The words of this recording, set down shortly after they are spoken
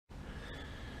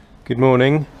Good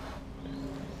morning.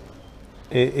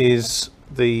 It is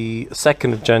the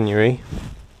 2nd of January.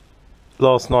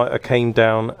 Last night I came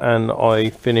down and I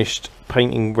finished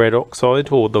painting red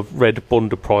oxide, or the red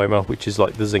bonder primer, which is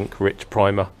like the zinc rich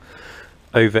primer,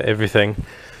 over everything.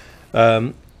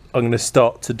 I'm going to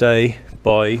start today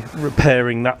by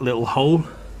repairing that little hole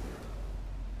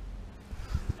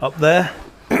up there.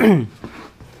 I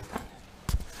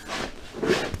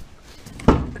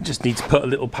just need to put a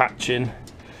little patch in.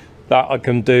 That I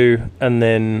can do, and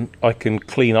then I can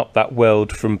clean up that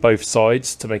weld from both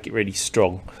sides to make it really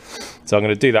strong. So I'm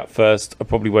going to do that first. I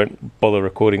probably won't bother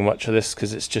recording much of this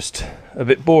because it's just a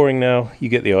bit boring now. You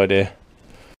get the idea.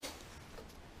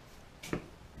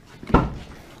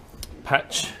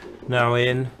 Patch now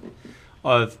in.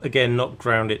 I've again not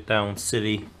ground it down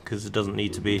silly because it doesn't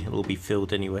need to be. It'll be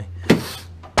filled anyway.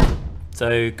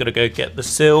 So gotta go get the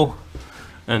sill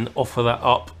and offer that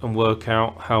up and work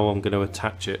out how I'm going to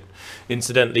attach it.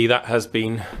 Incidentally, that has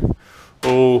been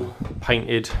all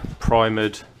painted,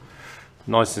 primered,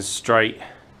 nice and straight,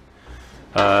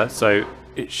 so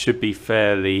it should be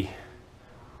fairly,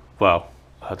 well,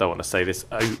 I don't want to say this,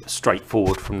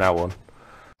 straightforward from now on.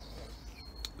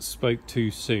 Spoke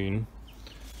too soon.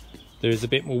 There is a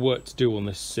bit more work to do on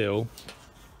this sill.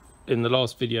 In the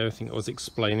last video I think I was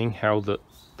explaining how the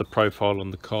profile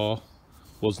on the car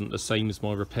wasn't the same as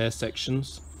my repair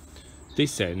sections.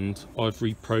 This end I've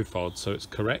reprofiled so it's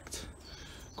correct.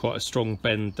 Quite a strong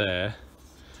bend there.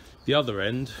 The other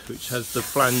end, which has the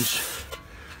flange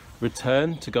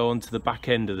return to go onto the back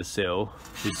end of the sill,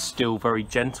 is still very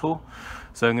gentle.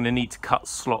 So I'm going to need to cut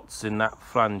slots in that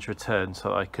flange return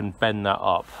so I can bend that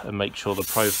up and make sure the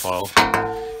profile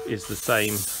is the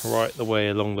same right the way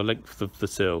along the length of the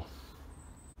sill.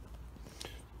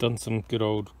 Done some good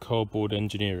old cardboard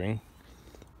engineering.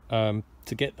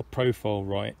 To get the profile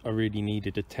right, I really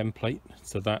needed a template.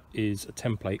 So that is a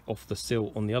template off the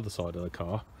sill on the other side of the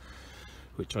car,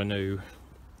 which I know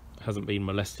hasn't been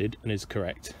molested and is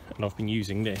correct. And I've been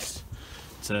using this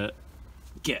to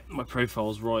get my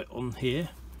profiles right on here.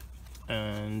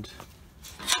 And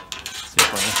see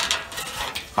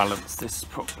if I balance this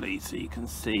properly so you can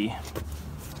see.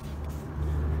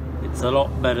 It's a lot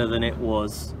better than it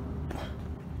was.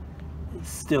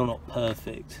 It's still not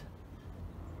perfect,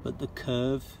 but the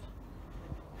curve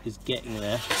is getting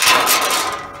there.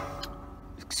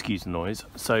 Excuse the noise.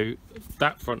 So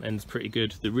that front end's pretty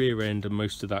good, the rear end and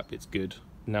most of that bit's good.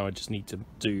 Now I just need to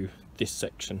do this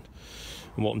section,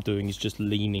 and what I'm doing is just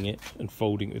leaning it and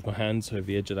folding it with my hands over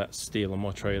the edge of that steel on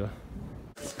my trailer.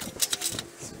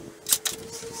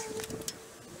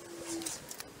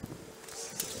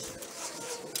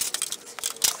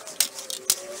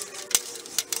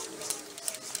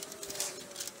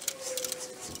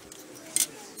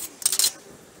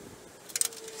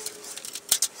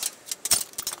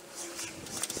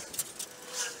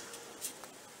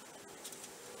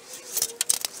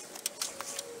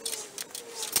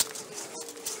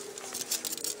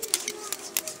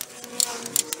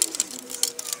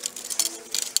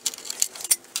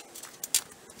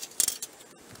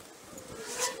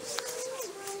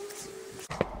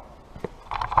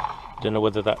 Don't know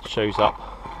whether that shows up,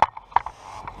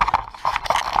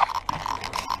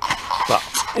 but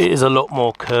it is a lot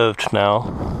more curved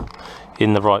now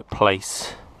in the right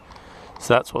place,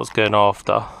 so that's what's going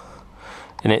after.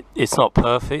 And it's not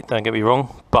perfect, don't get me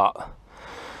wrong, but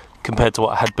compared to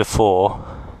what I had before,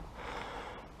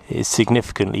 it is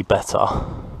significantly better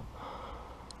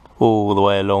all the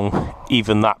way along,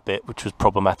 even that bit which was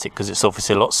problematic because it's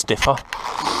obviously a lot stiffer.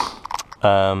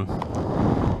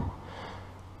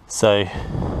 So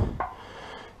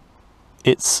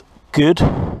it's good,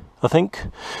 I think.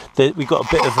 We got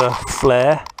a bit of a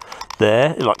flare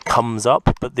there, it like comes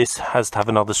up, but this has to have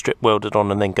another strip welded on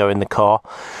and then go in the car,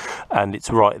 and it's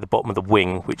right at the bottom of the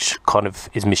wing, which kind of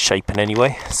is misshapen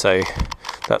anyway, so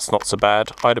that's not so bad.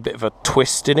 I had a bit of a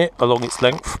twist in it along its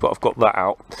length, but I've got that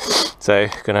out, so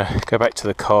gonna go back to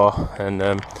the car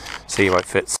and see how it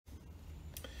fits.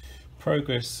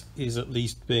 Progress is at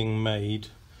least being made,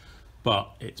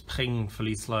 but it's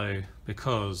painfully slow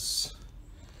because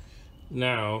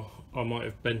now I might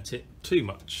have bent it too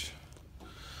much.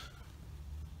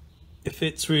 It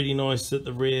fits really nice at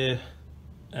the rear,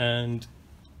 and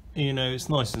you know, it's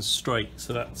nice and straight,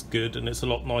 so that's good, and it's a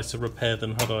lot nicer repair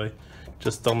than had I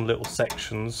just done little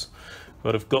sections.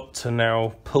 But I've got to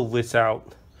now pull this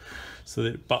out so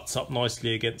that it butts up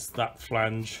nicely against that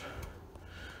flange,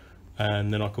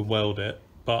 and then I can weld it.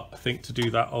 But I think to do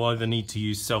that I'll either need to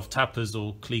use self-tappers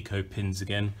or Cleco pins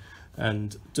again,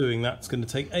 and doing that's going to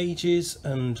take ages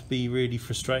and be really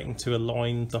frustrating to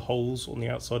align the holes on the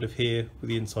outside of here with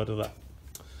the inside of that.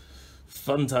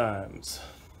 Fun times.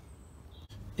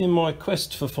 In my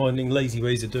quest for finding lazy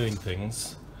ways of doing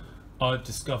things, I've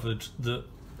discovered that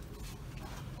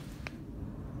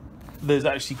there's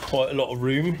actually quite a lot of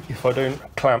room if I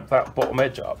don't clamp that bottom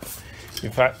edge up.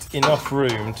 In fact, enough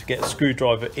room to get a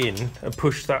screwdriver in and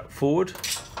push that forward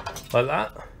like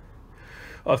that.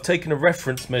 I've taken a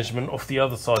reference measurement off the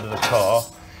other side of the car,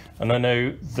 and I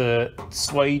know the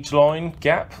swage line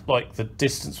gap, like the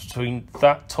distance between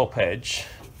that top edge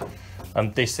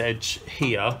and this edge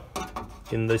here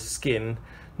in the skin,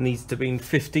 needs to be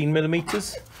 15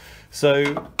 millimeters.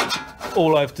 So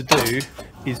all I have to do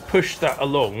is push that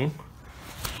along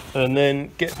and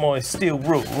then get my steel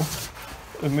rule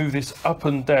and move this up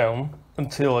and down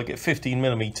until I get 15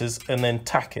 millimeters and then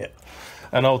tack it.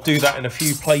 And I'll do that in a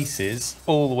few places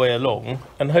all the way along,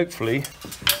 and hopefully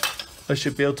I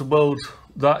should be able to weld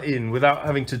that in without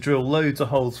having to drill loads of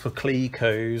holes for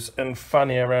clecos and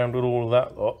fanny around with all of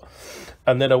that lot.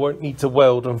 And then I won't need to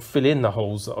weld and fill in the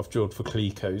holes that I've drilled for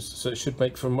clecos, so it should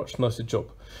make for a much nicer job.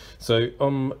 So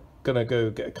I'm gonna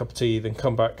go get a cup of tea, then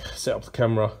come back, set up the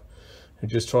camera and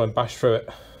just try and bash through it.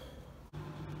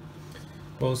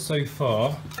 Well, so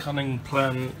far cunning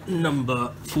plan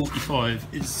number 45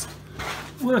 is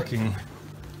working.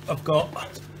 I've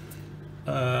got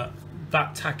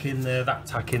that tack in there, that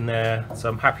tack in there, so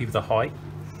I'm happy with the height.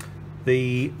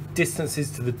 The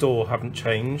distances to the door haven't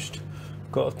changed.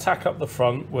 Got a tack up the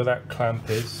front where that clamp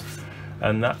is,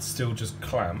 and that's still just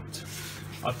clamped.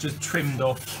 I've just trimmed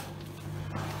off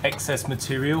excess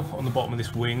material on the bottom of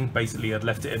this wing. Basically I'd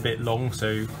left it a bit long,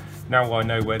 so now I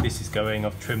know where this is going,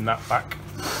 I've trimmed that back.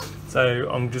 So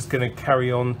I'm just going to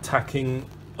carry on tacking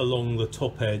along the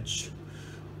top edge,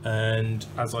 and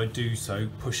as I do so,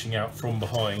 pushing out from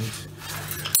behind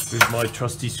with my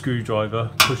trusty screwdriver,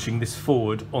 pushing this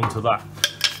forward onto that.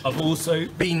 I've also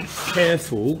been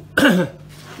careful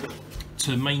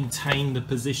to maintain the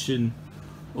position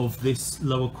of this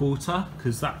lower quarter,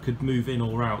 because that could move in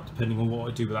or out depending on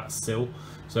what I do with that sill.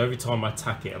 So every time I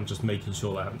tack it, I'm just making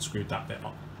sure that I haven't screwed that bit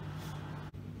up.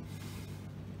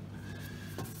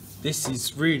 This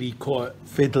is really quite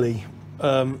fiddly.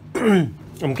 I'm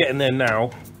getting there now,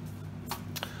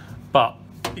 but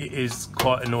it is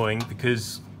quite annoying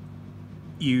because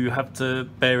you have to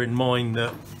bear in mind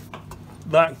that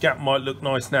that gap might look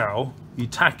nice now, you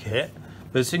tack it,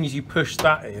 but as soon as you push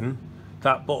that in,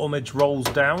 that bottom edge rolls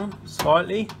down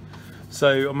slightly.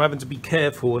 So I'm having to be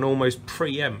careful and almost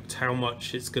preempt how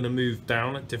much it's going to move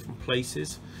down at different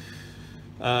places.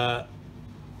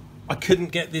 I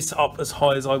couldn't get this up as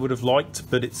high as I would have liked,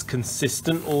 but it's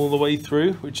consistent all the way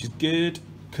through, which is good,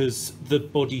 because the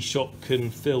body shop can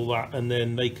fill that and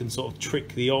then they can sort of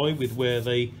trick the eye with where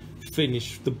they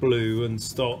finish the blue and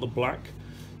start the black.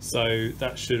 So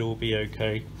that should all be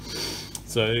okay.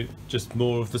 So just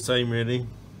more of the same really.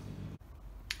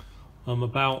 I'm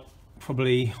about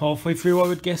probably halfway through, I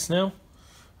would guess now,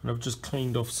 and I've just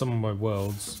cleaned off some of my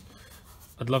welds.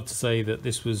 I'd love to say that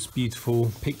this was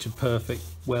beautiful, picture perfect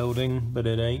welding, but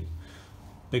it ain't,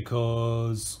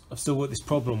 because I've still got this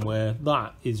problem where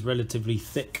that is relatively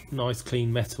thick, nice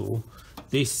clean metal.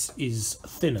 This is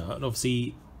thinner, and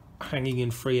obviously hanging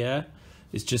in free air,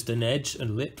 it's just an edge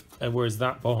and lip, and whereas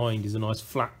that behind is a nice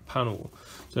flat panel.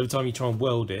 So every time you try and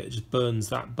weld it, it just burns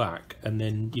that back, and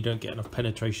then you don't get enough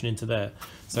penetration into there.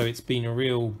 So it's been a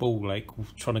real ball ache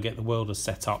trying to get the welder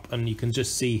set up, and you can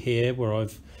just see here where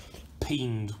I've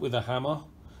peened with a hammer,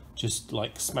 just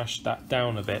like smashed that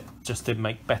down a bit just to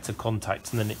make better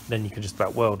contact, and then you can just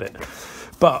about weld it.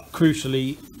 But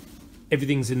crucially,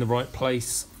 everything's in the right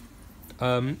place.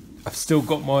 I've still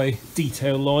got my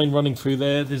detail line running through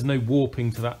there. There's no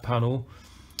warping to that panel,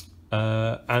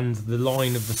 and the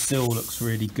line of the sill looks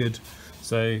really good.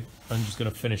 So I'm just going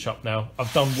to finish up now.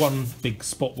 I've done one big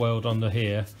spot weld under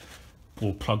here,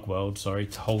 or plug weld, sorry,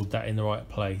 to hold that in the right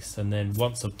place, and then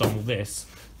once I've done all this,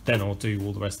 then I'll do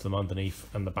all the rest of them underneath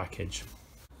and the back edge.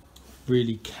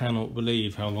 Really cannot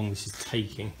believe how long this is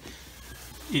taking.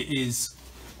 It is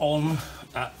on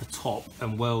at the top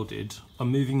and welded. I'm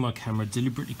moving my camera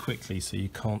deliberately quickly so you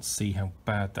can't see how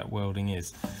bad that welding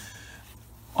is.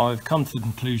 I've come to the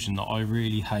conclusion that I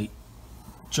really hate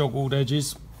jog weld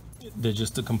edges. They're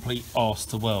just a complete arse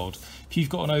to weld. If you've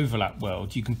got an overlap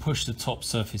weld, you can push the top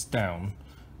surface down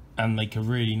and make a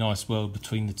really nice weld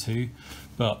between the two.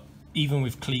 But even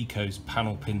with clecos,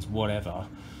 panel pins, whatever,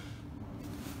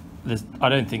 I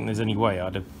don't think there's any way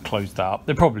I'd have closed that up.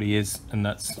 There probably is, and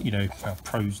that's, you know, how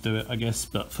pros do it, I guess.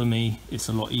 But for me, it's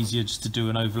a lot easier just to do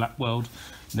an overlap weld,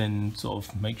 then sort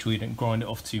of make sure you don't grind it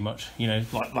off too much. You know,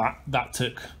 like that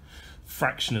took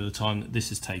fraction of the time that this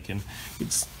has taken.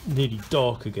 It's nearly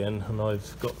dark again and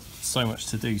I've got so much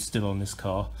to do still on this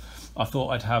car. I thought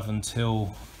I'd have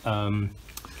until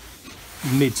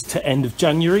mid to end of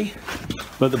January,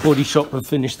 but the body shop have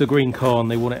finished the green car and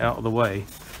they want it out of the way,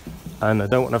 and I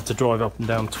don't want to have to drive up and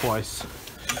down twice.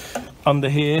 Under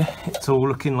here it's all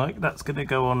looking like that's going to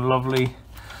go on lovely,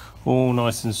 all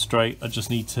nice and straight. I just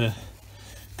need to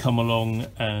come along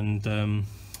and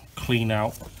clean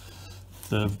out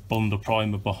the bonder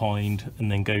primer behind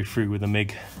and then go through with a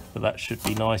MIG, but that should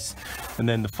be nice. And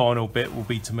then the final bit will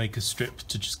be to make a strip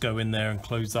to just go in there and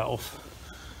close that off.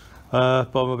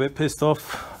 But I'm a bit pissed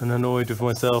off and annoyed with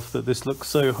myself that this looks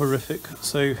so horrific,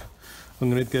 so I'm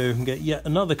going to go and get yet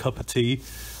another cup of tea.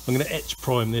 I'm going to etch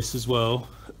prime this as well,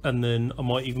 and then I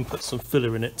might even put some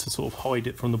filler in it to sort of hide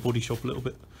it from the body shop a little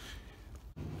bit.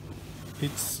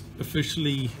 It's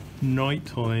officially night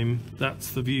time.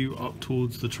 That's the view up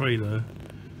towards the trailer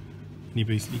and you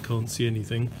basically can't see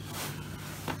anything.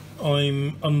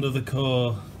 I'm under the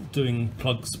car doing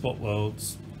plug spot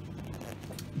welds,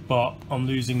 but I'm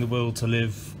losing the will to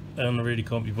live and I really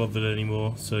can't be bothered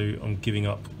anymore, so I'm giving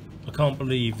up. I can't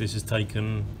believe this has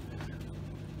taken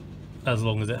as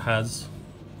long as it has.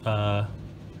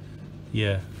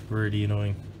 Yeah, really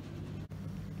annoying.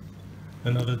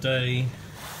 Another day,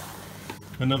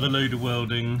 another load of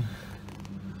welding.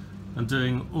 I'm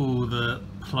doing all the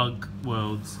plug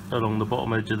welds along the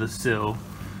bottom edge of the sill.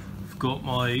 I've got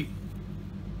my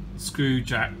screw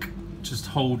jack just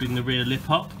holding the rear lip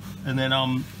up, and then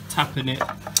I'm tapping it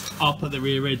up at the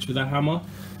rear edge with a hammer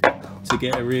to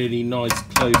get a really nice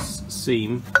close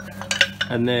seam.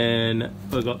 And then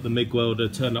I've got the MIG welder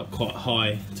turned up quite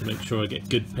high to make sure I get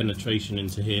good penetration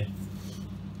into here.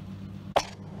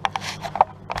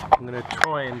 I'm going to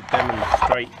try and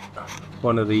demonstrate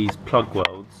one of these plug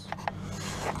welds.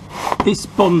 This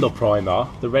bonder primer,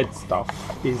 the red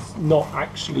stuff, is not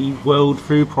actually weld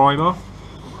through primer.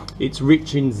 It's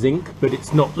rich in zinc, but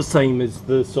it's not the same as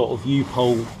the sort of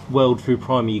U-pole weld through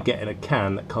primer you get in a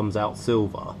can that comes out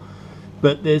silver.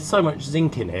 But there's so much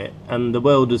zinc in it and the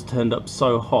welder's turned up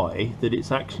so high that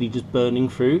it's actually just burning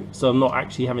through, so I'm not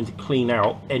actually having to clean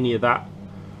out any of that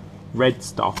red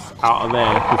stuff out of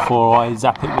there before I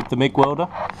zap it with the MIG welder,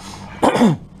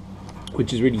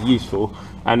 which is really useful.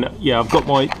 And yeah, I've got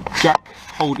my jack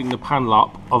holding the panel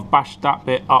up. I've bashed that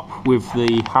bit up with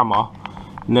the hammer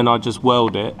and then I just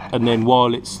weld it, and then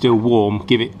while it's still warm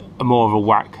give it more of a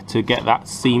whack to get that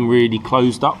seam really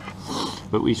closed up.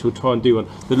 But we shall try and do one.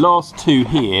 The last two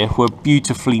here were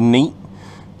beautifully neat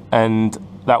and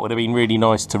that would have been really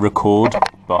nice to record,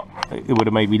 but it would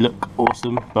have made me look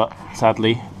awesome, but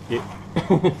sadly it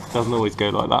doesn't always go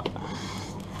like that.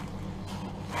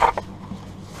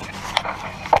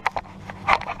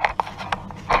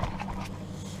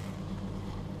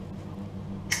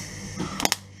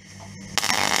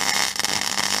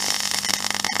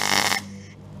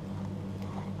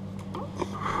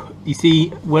 You see,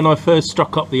 when I first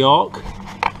struck up the arc,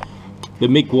 the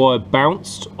MIG wire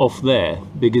bounced off there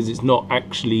because it's not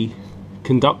actually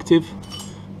conductive,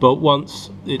 but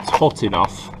once it's hot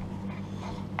enough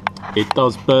it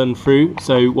does burn through.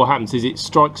 So what happens is it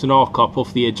strikes an arc up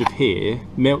off the edge of here,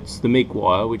 melts the MIG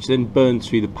wire, which then burns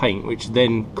through the paint, which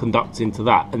then conducts into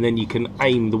that, and then you can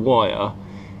aim the wire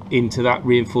into that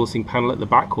reinforcing panel at the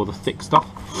back, or the thick stuff.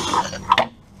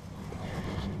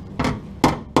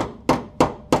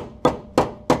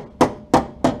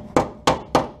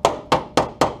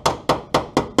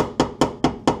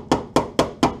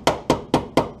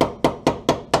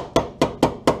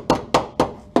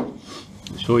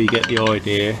 Sure you get the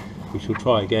idea. We shall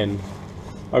try again.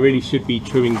 I really should be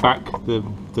trimming back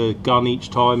the gun each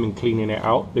time and cleaning it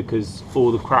out, because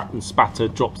all the crap and spatter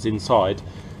drops inside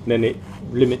and then it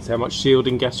limits how much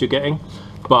shielding gas you're getting.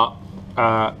 But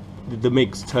the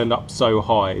MIG's turned up so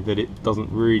high that it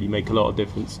doesn't really make a lot of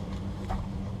difference.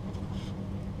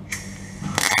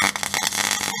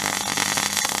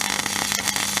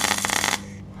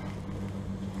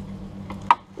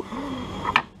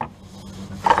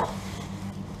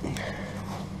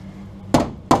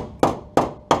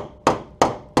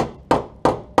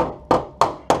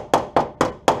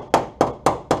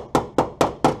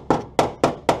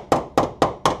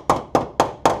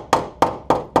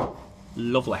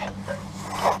 Lovely.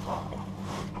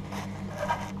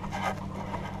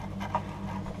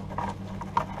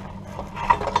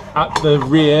 At the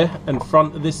rear and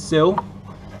front of this sill,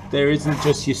 there isn't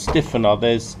just your stiffener,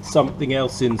 there's something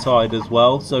else inside as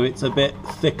well, so it's a bit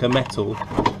thicker metal,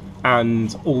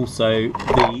 and also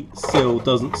the sill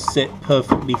doesn't sit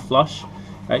perfectly flush.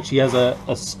 It actually has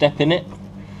a step in it,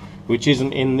 which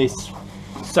isn't in this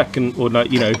second, or no,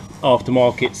 you know,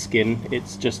 aftermarket skin,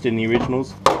 it's just in the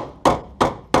originals.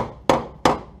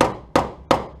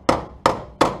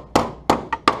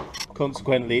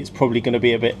 Consequently, it's probably going to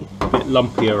be a bit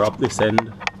lumpier up this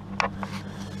end.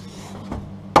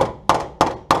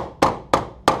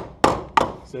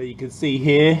 So you can see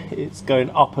here it's going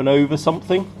up and over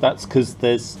something. That's because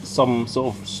there's some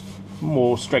sort of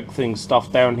more strengthening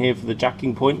stuff down here for the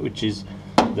jacking point, which is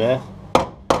there.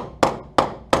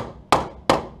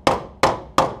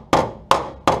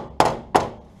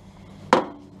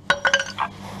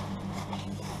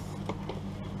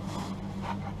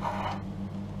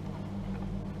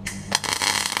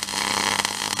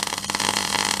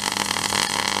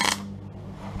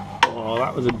 Oh,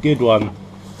 that was a good one.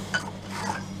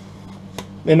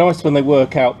 They're nice when they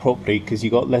work out properly because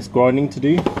you've got less grinding to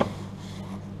do.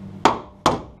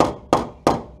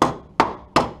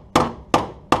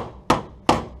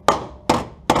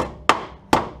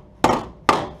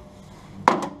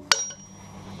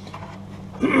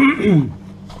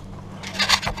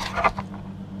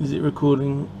 Is it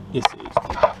recording? Yes, it is.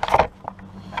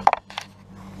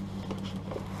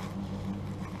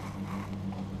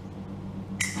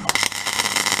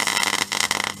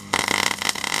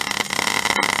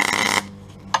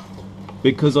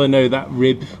 Because I know that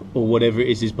rib or whatever it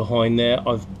is behind there,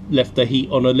 I've left the heat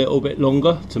on a little bit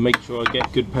longer to make sure I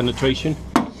get good penetration.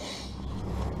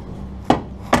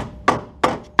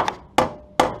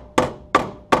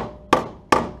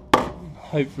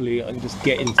 Hopefully I can just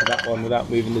get into that one without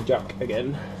moving the jack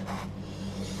again.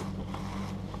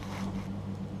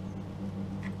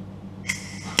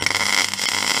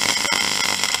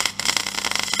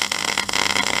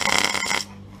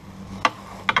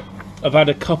 I've had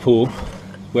a couple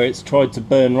where it's tried to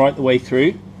burn right the way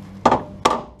through,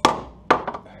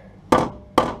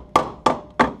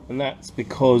 and that's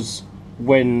because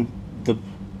when the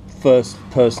first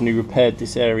person who repaired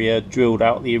this area drilled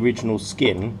out the original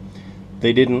skin,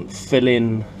 they didn't fill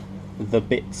in the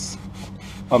bits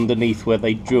underneath where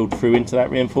they drilled through into that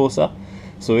reinforcer.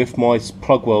 So if my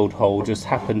plug weld hole just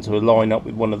happened to line up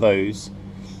with one of those,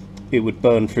 it would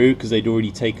burn through because they'd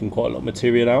already taken quite a lot of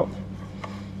material out.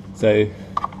 So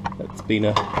that's been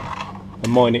a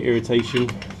minor irritation.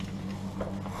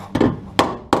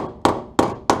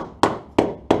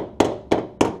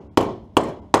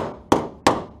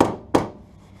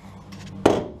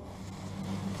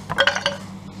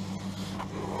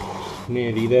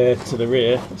 Nearly there to the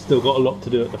rear, still got a lot to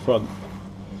do at the front.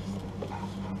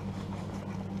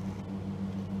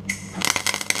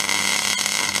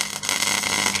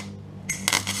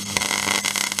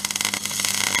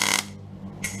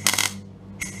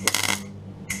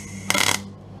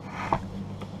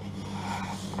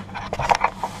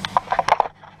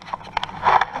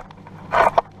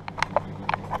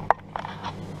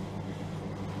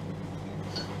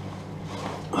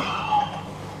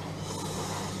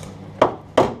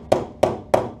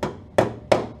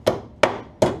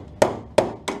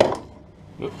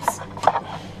 Oops.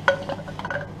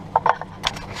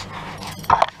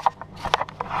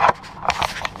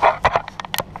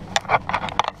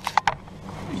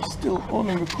 Are you still on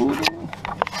and recording?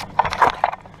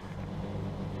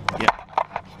 Yeah.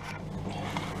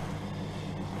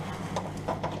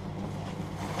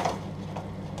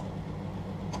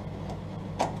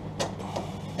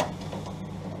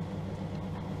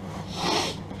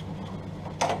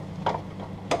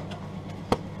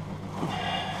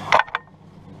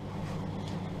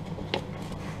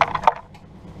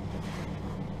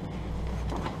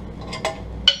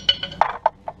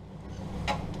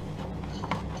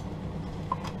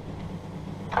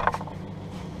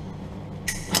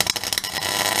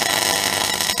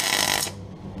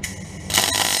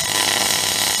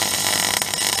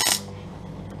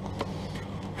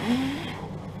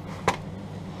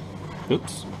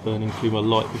 Oops, burning through my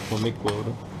light with my MIG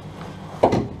welder.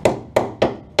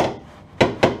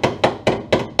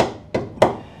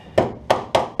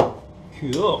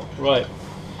 Cool, right.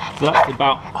 So that's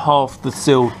about half the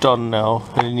sill done now.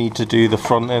 I need to do the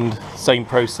front end, same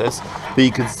process. But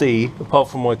you can see, apart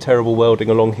from my terrible welding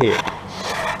along here,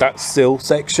 that sill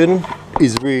section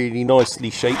is really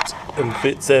nicely shaped and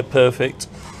fits there perfect.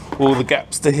 All the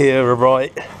gaps to here are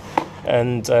right,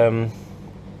 and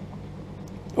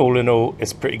all in all,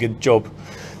 it's a pretty good job.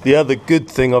 The other good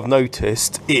thing I've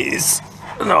noticed is,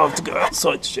 and I have to go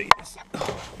outside to show you this.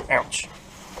 Ouch.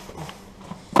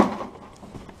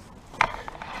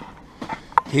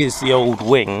 Here's the old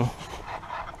wing,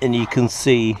 and you can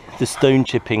see the stone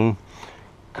chipping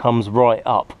comes right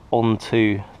up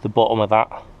onto the bottom of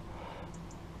that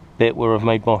bit where I've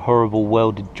made my horrible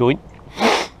welded joint.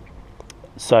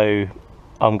 So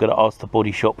I'm going to ask the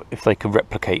body shop if they can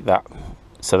replicate that,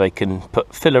 so they can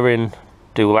put filler in,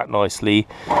 do all that nicely,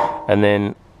 and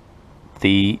then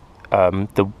the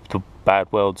bad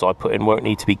welds I put in won't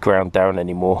need to be ground down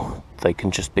anymore. They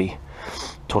can just be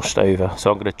toshed over.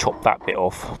 So I'm going to chop that bit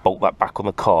off, bolt that back on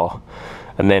the car,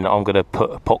 and then I'm going to put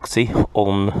epoxy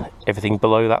on everything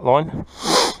below that line,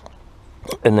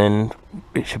 and then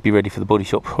it should be ready for the body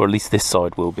shop, or at least this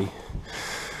side will be.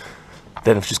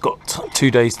 Then I've just got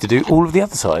 2 days to do all of the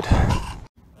other side.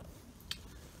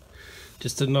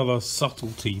 Just another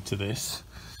subtlety to this.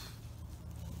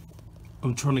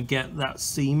 I'm trying to get that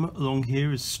seam along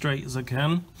here as straight as I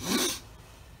can.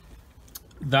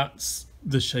 That's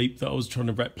the shape that I was trying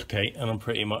to replicate, and I'm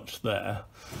pretty much there.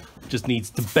 Just needs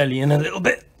to belly in a little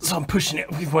bit, so I'm pushing it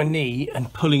with my knee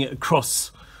and pulling it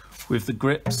across with the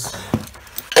grips,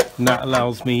 and that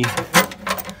allows me,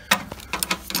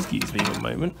 excuse me one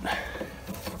moment,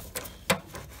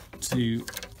 to,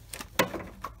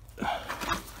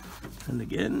 and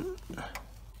again,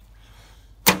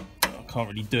 I can't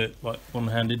really do it like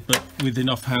one-handed, but with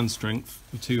enough hand strength,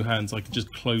 with 2 hands, I can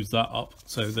just close that up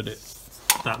so that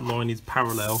that line is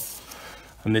parallel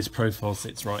and this profile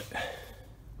sits right.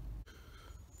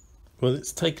 Well,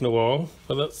 it's taken a while,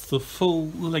 but that's the full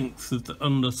length of the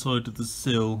underside of the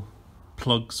sill,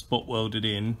 plug spot welded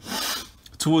in.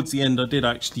 Towards the end I did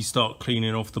actually start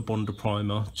cleaning off the Bonder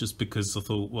primer, just because I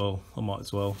thought, well, I might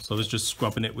as well. So I was just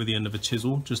scrubbing it with the end of a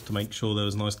chisel just to make sure there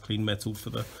was nice clean metal for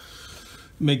the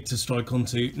MIG to strike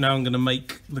onto. Now I'm going to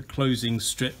make the closing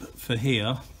strip for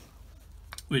here,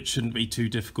 which shouldn't be too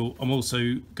difficult. I'm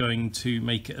also going to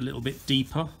make it a little bit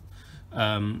deeper,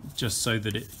 just so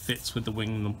that it fits with the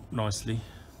wing nicely.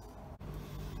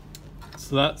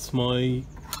 So that's my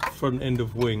front end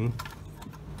of wing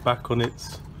back on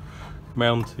its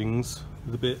mountings.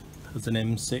 The bit has an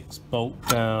M6 bolt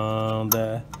down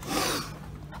there.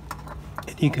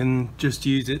 You can just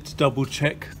use it to double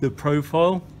check the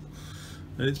profile.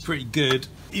 It's pretty good.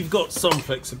 You've got some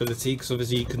flexibility, because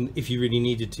obviously you can, if you really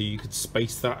needed to, you could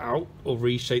space that out or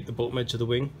reshape the bottom edge of the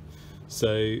wing.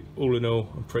 So all in all,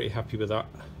 I'm pretty happy with that.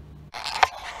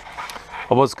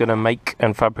 I was going to make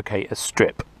and fabricate a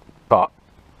strip, but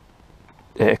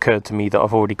it occurred to me that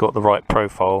I've already got the right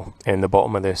profile in the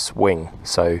bottom of this wing,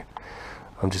 so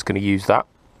I'm just going to use that.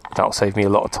 That'll save me a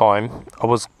lot of time. I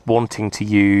was wanting to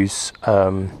use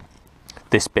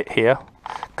this bit here,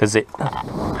 because it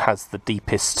has the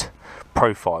deepest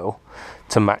profile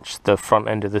to match the front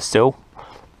end of the sill,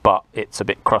 but it's a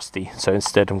bit crusty, so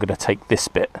instead I'm going to take this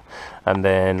bit, and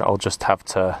then I'll just have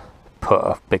to put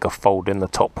a bigger fold in the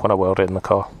top when I weld it in the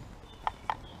car.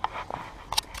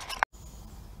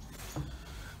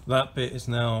 That bit is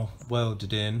now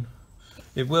welded in.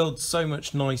 It welds so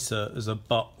much nicer as a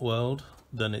butt weld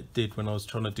than it did when I was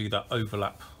trying to do that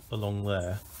overlap along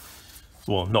there.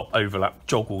 Well, not overlap,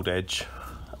 joggled edge.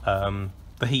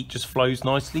 The heat just flows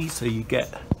nicely, so you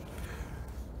get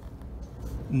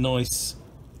nice.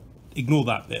 Ignore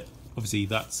that bit, obviously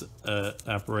that's an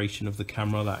aberration of the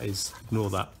camera, that is, ignore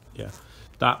that. Yeah,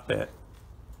 that bit,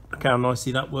 look how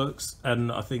nicely that works.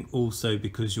 And I think also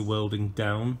because you're welding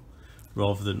down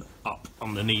rather than up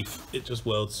underneath, it just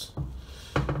welds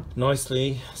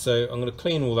nicely. So I'm going to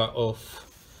clean all that off,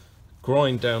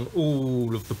 grind down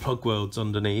all of the plug welds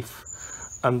underneath,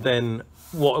 and then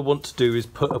what I want to do is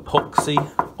put epoxy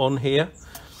on here.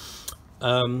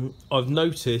 I've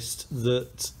noticed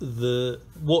that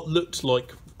what looked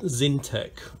like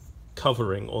Zintek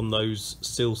covering on those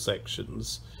sill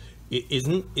sections, it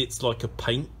isn't. It's like a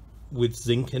paint with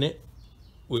zinc in it,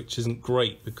 which isn't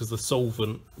great because the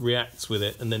solvent reacts with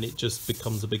it and then it just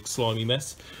becomes a big slimy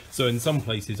mess. So in some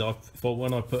places,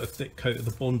 when I put a thick coat of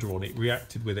the Bonder on, it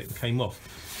reacted with it and came off.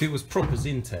 If it was proper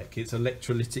Zintek, it's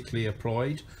electrolytically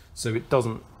applied, so it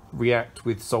doesn't react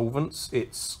with solvents.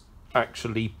 It's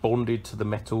actually bonded to the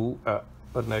metal at,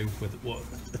 I don't know what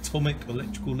atomic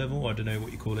electrical level, I don't know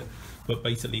what you call it, but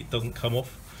basically it doesn't come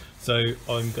off. So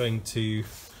I'm going to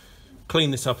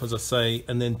clean this up, as I say,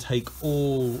 and then take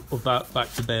all of that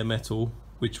back to bare metal,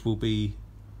 which will be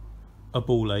a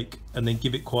ball ache, and then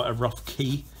give it quite a rough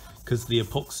key, because the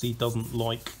epoxy doesn't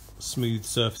like smooth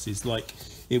surfaces. Like,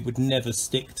 it would never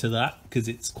stick to that because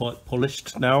it's quite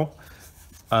polished now.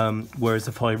 Whereas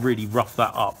if I really rough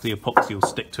that up, the epoxy will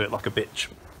stick to it like a bitch.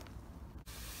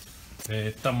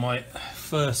 I've done my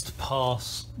first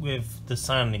pass with the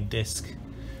sanding disc,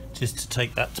 just to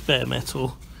take that to bare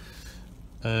metal.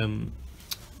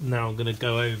 Now I'm going to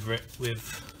go over it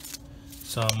with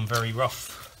some very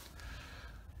rough,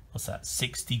 what's that,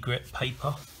 60 grit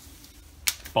paper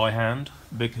by hand,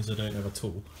 because I don't have a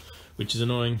tool, which is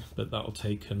annoying, but that'll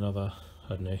take another, I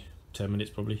don't know, 10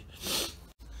 minutes probably.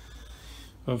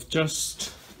 I've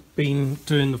just been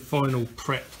doing the final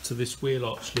prep to this wheel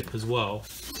arch lip as well.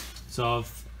 So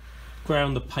I've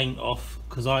ground the paint off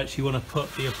because I actually want to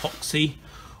put the epoxy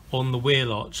on the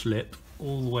wheel arch lip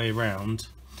all the way around,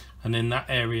 and then that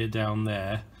area down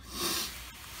there,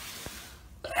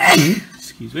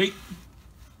 excuse me,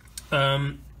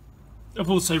 I've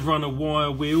also run a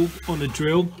wire wheel on a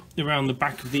drill around the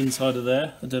back of the inside of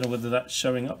there. I don't know whether that's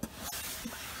showing up,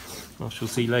 I shall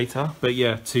see later, but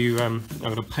yeah, I'm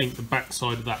going to paint the back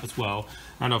side of that as well.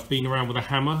 And I've been around with a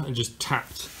hammer and just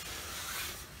tapped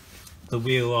the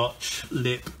wheel arch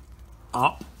lip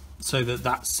up so that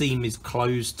that seam is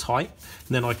closed tight,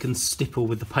 and then I can stipple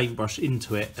with the paintbrush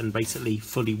into it and basically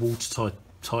fully water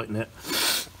tighten it.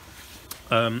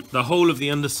 The whole of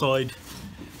the underside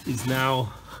is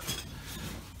now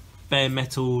bare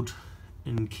metalled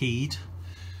and keyed,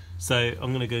 so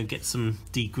I'm going to go and get some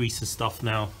degreaser stuff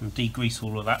now and degrease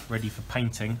all of that ready for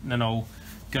painting, and then I'll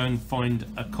go and find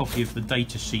a copy of the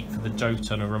data sheet for the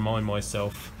Jotun and remind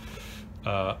myself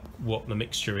what the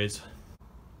mixture is.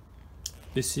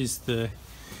 This is the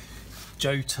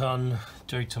Jotun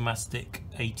Jotamastic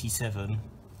 87.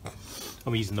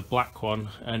 I'm using the black one,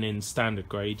 and in standard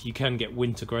grade. You can get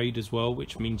winter grade as well,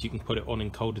 which means you can put it on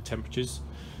in colder temperatures.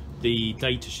 The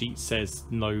data sheet says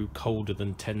no colder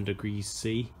than 10 degrees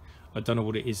C. I don't know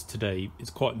what it is today. It's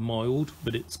quite mild,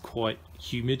 but it's quite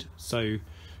humid, so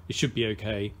it should be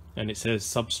okay. And it says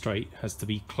substrate has to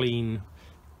be clean,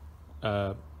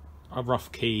 a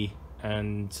rough key,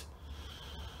 and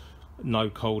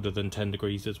no colder than 10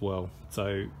 degrees as well.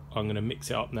 So I'm going to mix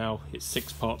it up now. It's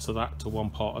 6 parts of that to 1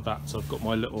 part of that. So I've got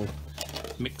my little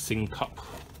mixing cup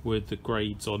with the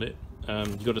grades on it.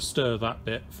 You've got to stir that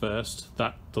bit first.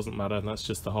 That doesn't matter, that's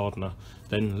just the hardener.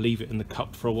 Then leave it in the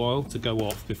cup for a while to go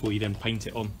off before you then paint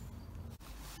it on.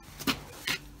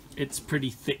 It's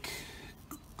pretty thick,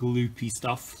 gloopy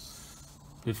stuff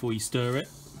before you stir it.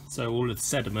 So all of the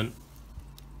sediment,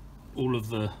 all of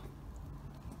the,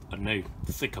 I don't know,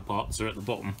 the thicker parts are at the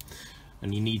bottom,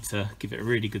 and you need to give it a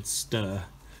really good stir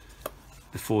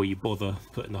before you bother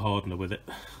putting the hardener with it.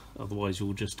 Otherwise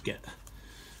you'll just get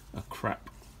a crap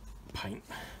paint.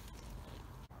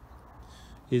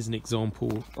 Here's an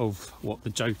example of what the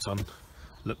Jotun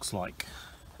looks like.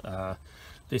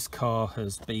 This car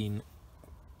has been,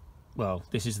 well,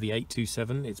 this is the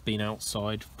 827. It's been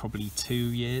outside probably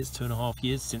 2.5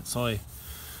 years since I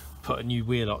put a new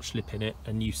wheel arch lip in it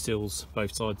and new sills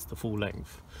both sides the full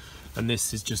length, and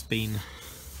this has just been,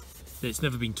 it's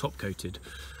never been top coated.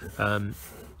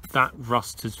 That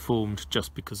rust has formed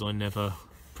just because I never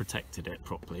protected it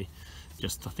properly.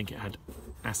 Just, I think it had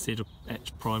acid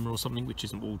etch primer or something, which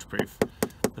isn't waterproof.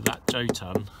 But that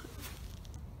Jotun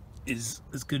is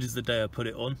as good as the day I put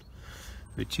it on,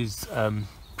 which is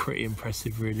pretty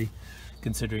impressive really,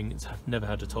 considering it's never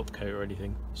had a top coat or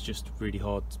anything. It's just really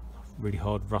hard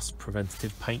rust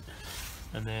preventative paint.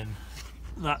 And then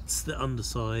that's the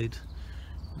underside.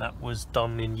 That was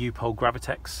done in U-Pole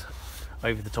Gravitex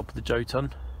over the top of the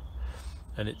Jotun,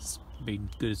 and it's been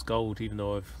good as gold, even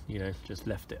though I've, you know, just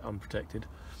left it unprotected.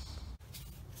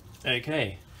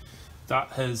 Okay, that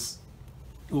has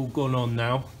all gone on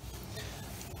now.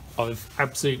 I've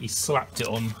absolutely slapped it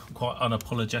on, I'm quite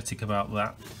unapologetic about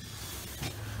that.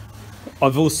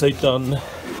 I've also done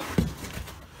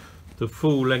the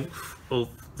full length of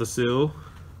the sill.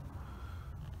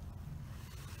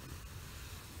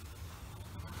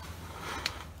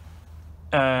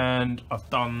 And I've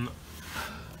done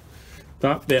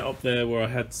that bit up there where I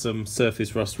had some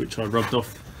surface rust which I rubbed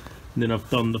off, and then I've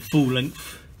done the full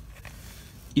length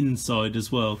inside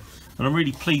as well. And I'm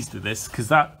really pleased with this because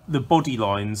the body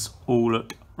lines all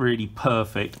look really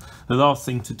perfect. The last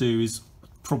thing to do is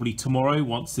probably tomorrow,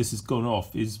 once this has gone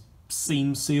off, is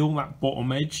seam seal that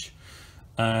bottom edge,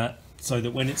 so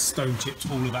that when it's stone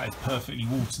chipped all of that is perfectly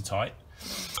watertight.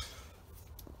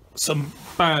 Some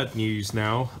bad news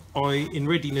now. In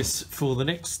readiness for the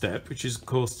next step, which is of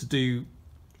course to do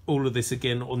all of this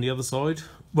again on the other side.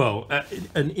 Well,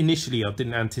 and initially I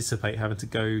didn't anticipate having to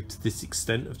go to this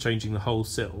extent of changing the whole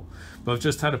sill, but I've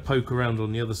just had a poke around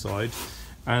on the other side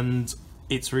and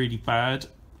it's really bad.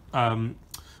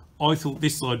 I thought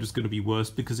this side was going to be worse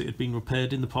because it had been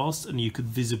repaired in the past and you could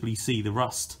visibly see the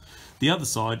rust. The other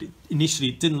side, initially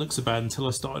it didn't look so bad until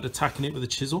I started attacking it with a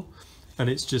chisel, and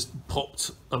it's just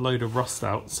popped a load of rust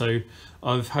out. So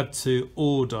I've had to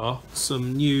order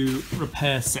some new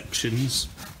repair sections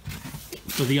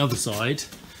for the other side,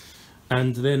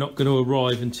 and they're not going to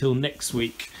arrive until next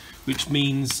week, which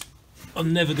means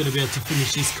I'm never going to be able to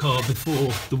finish this car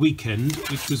before the weekend,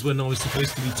 which was when I was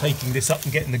supposed to be taking this up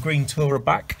and getting the green tourer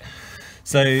back.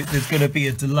 So there's going to be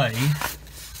a delay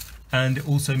and it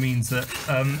also means that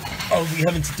I'll be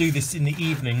having to do this in the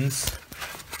evenings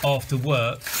after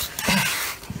work.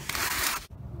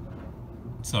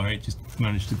 Sorry, just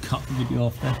managed to cut the video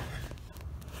off there.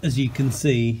 As you can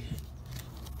see,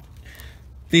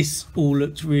 this all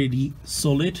looks really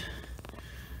solid.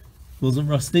 Wasn't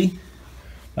rusty,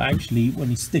 but actually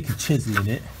when you stick a chisel in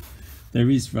it, there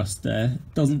is rust there.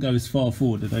 It doesn't go as far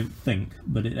forward, I don't think,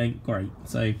 but it ain't great.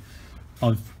 So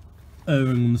I've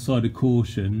erring on the side of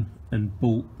caution and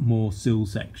bought more Sill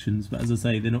sections, but as I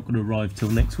say, they're not going to arrive till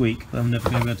next week. I'm never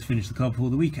going to be able to finish the car before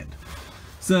the weekend.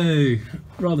 So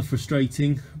rather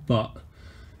frustrating, but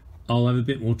I'll have a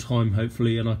bit more time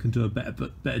hopefully, and I can do a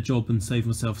better job and save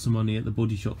myself some money at the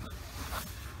body shop.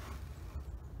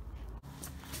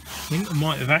 I think I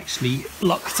might have actually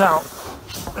lucked out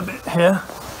a bit here.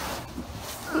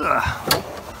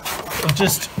 I've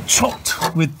just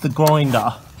chopped with the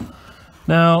grinder.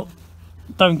 Now,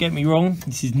 don't get me wrong,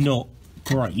 this is not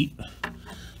great,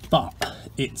 but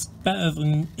it's better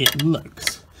than it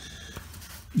looks.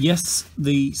 Yes,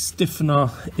 the stiffener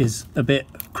is a bit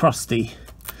crusty,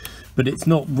 but it's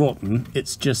not rotten,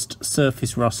 it's just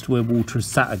surface rust where water has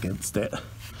sat against it.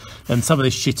 And some of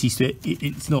this shitty stuff,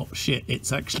 it's not shit,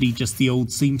 it's actually just the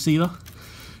old seam sealer,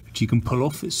 which you can pull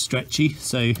off, it's stretchy,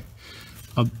 so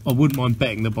I wouldn't mind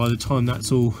betting that by the time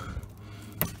that's all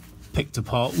picked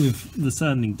apart with the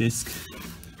sanding disc,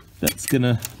 that's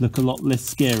gonna look a lot less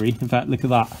scary. In fact, look at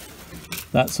that,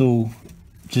 that's all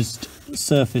just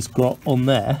surface grot on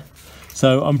there.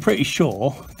 So I'm pretty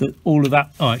sure that all of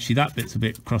that, oh actually that bit's a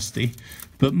bit crusty,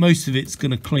 but most of it's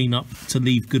going to clean up to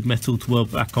leave good metal to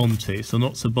weld back onto, so I'm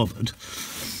not so bothered.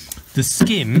 The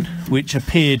skin, which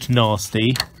appeared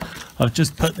nasty, I've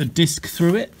just put the disc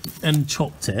through it and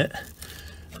chopped it,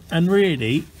 and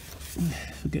really,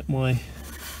 if I get my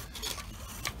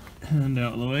hand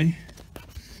out of the way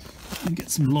and get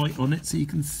some light on it so you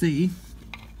can see.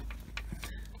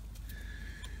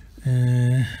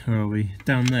 Where are we?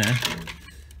 Down there.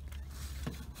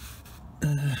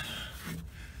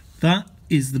 That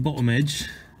is the bottom edge.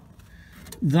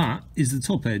 That is the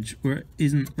top edge where it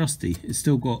isn't rusty. It's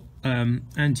still got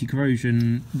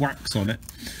anti-corrosion wax on it.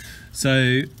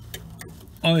 So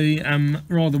I am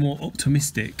rather more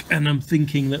optimistic, and I'm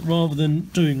thinking that rather than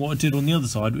doing what I did on the other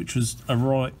side, which was a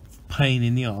right pain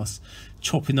in the arse,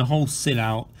 chopping the whole sill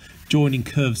out, joining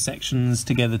curved sections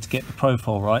together to get the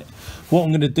profile right, what I'm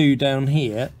going to do down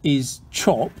here is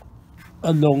chop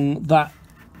along that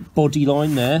body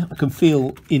line there. I can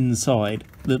feel inside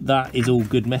that that is all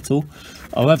good metal.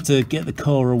 I'll have to get the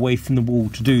car away from the wall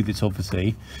to do this,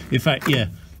 obviously. In fact, yeah,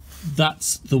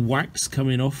 that's the wax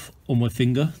coming off on my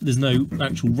finger. There's no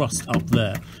actual rust up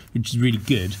there, which is really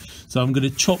good. So I'm going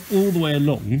to chop all the way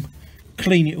along,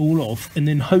 clean it all off, and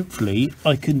then hopefully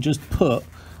I can just put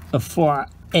a flat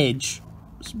edge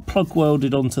plug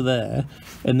welded onto there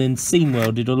and then seam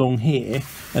welded along here,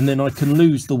 and then I can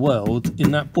lose the weld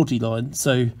in that body line.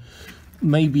 So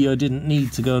maybe I didn't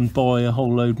need to go and buy a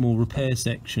whole load more repair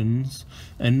sections,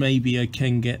 and maybe I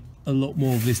can get a lot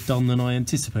more of this done than I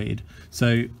anticipated.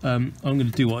 So I'm going to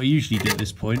do what I usually do at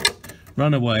this point,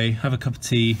 run away, have a cup of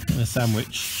tea and a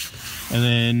sandwich, and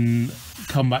then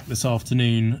come back this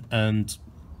afternoon and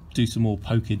do some more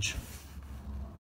pokage.